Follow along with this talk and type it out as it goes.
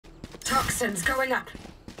Toxins going up.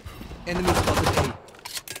 Enemy spotted A.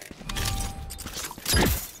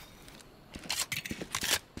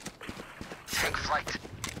 Take flight.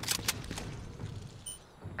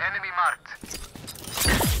 Enemy marked.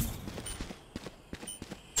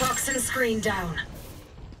 Toxin screen down.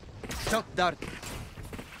 Shot dart.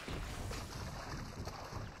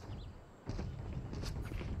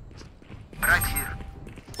 Right here.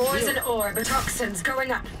 Poison orb. Toxins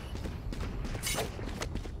going up.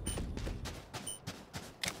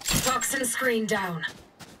 Toxin screen down.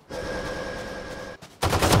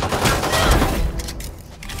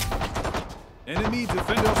 Enemy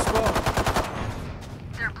defender spawn.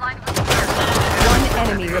 They're blind. One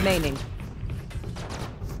enemy remaining.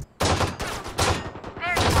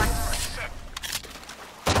 There's one. Shit.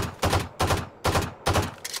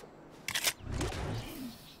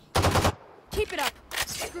 Keep it up.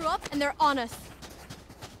 Screw up and they're on us.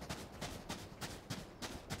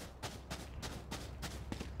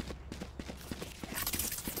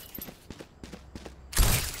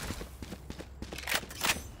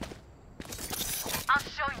 I'll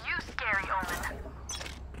show you, scary omen.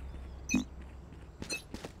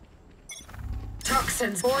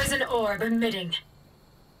 Toxins. Poison orb emitting.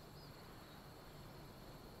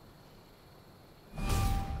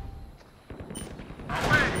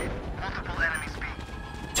 Away. Multiple enemies B.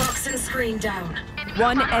 Toxin screen down.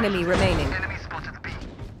 One enemy remaining. Enemy spotted B.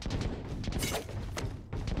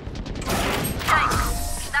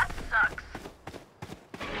 Yikes. That sucks.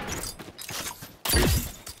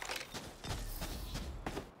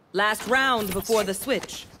 Last round before the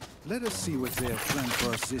switch. Let us see what they have planned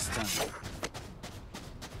for us this time.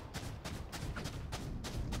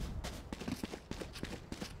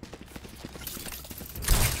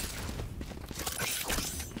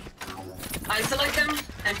 Isolate them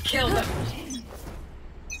and kill them.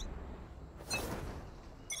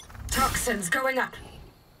 Toxins going up.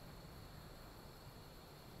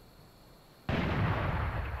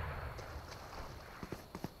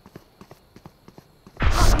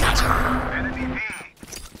 Enemy B.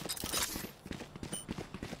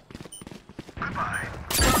 Goodbye.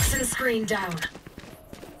 Toxin screen down.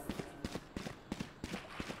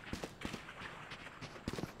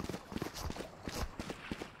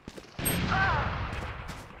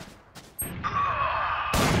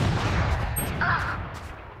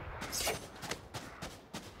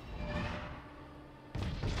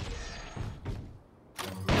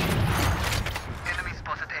 Enemy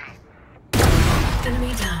spotted A.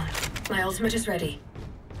 Enemy down. My ultimate is ready.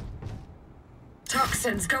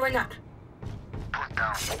 Toxins going up. Put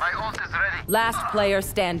down. My ult is ready. Last player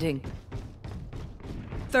standing.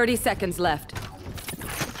 30 seconds left.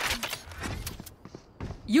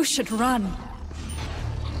 You should run.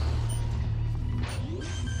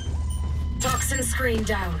 Toxin screen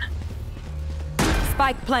down.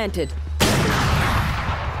 Spike planted.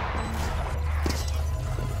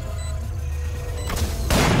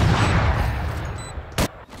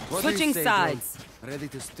 What do you Switching say, sides. Joe? Ready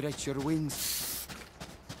to stretch your wings?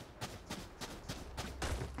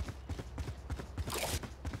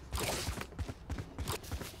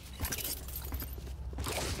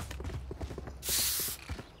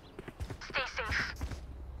 Stay safe.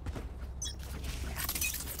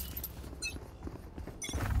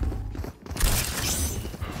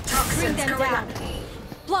 Bring Toxins them going down. up.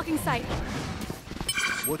 Blocking sight.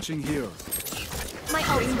 Watching here. My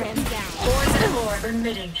ult ran down. Poison orb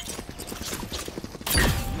emitting.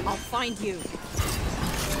 I'll find you.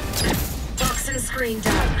 Toxin screen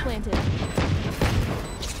down. Planted.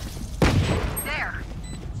 There.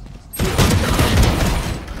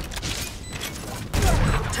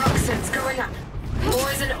 Toxins going up.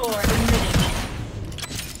 Poison orb emitting.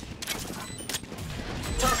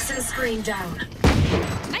 Toxin screen down.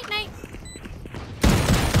 Night night.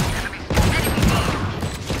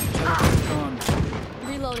 Gone.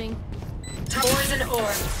 Reloading. Poison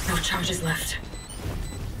orb. No charges left.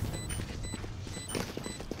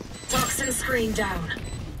 Toxin screen down.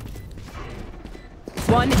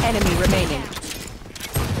 One enemy remaining.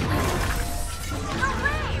 No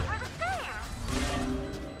way. We're the same.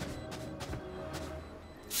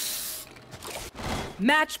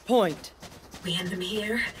 Match point. We end them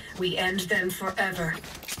here, we end them forever.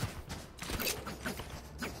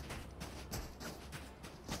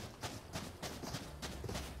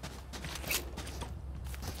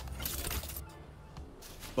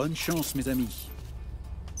 Bonne chance, mes amis.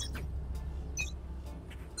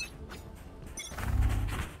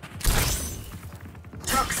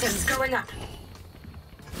 Toxins going up.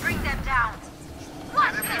 Bring them down.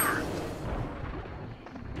 Watch this.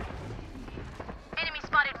 Enemy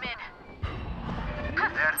spotted mid.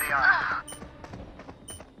 There's they are.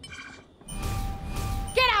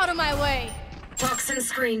 Get out of my way! Toxin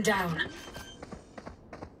screen down.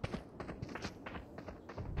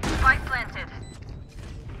 Spike planted.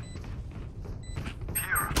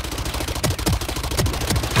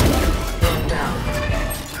 One down.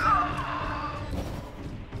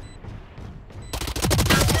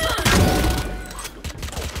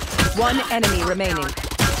 One enemy remaining.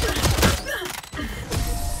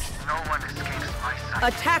 No one escapes my sight.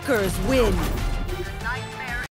 Attackers win.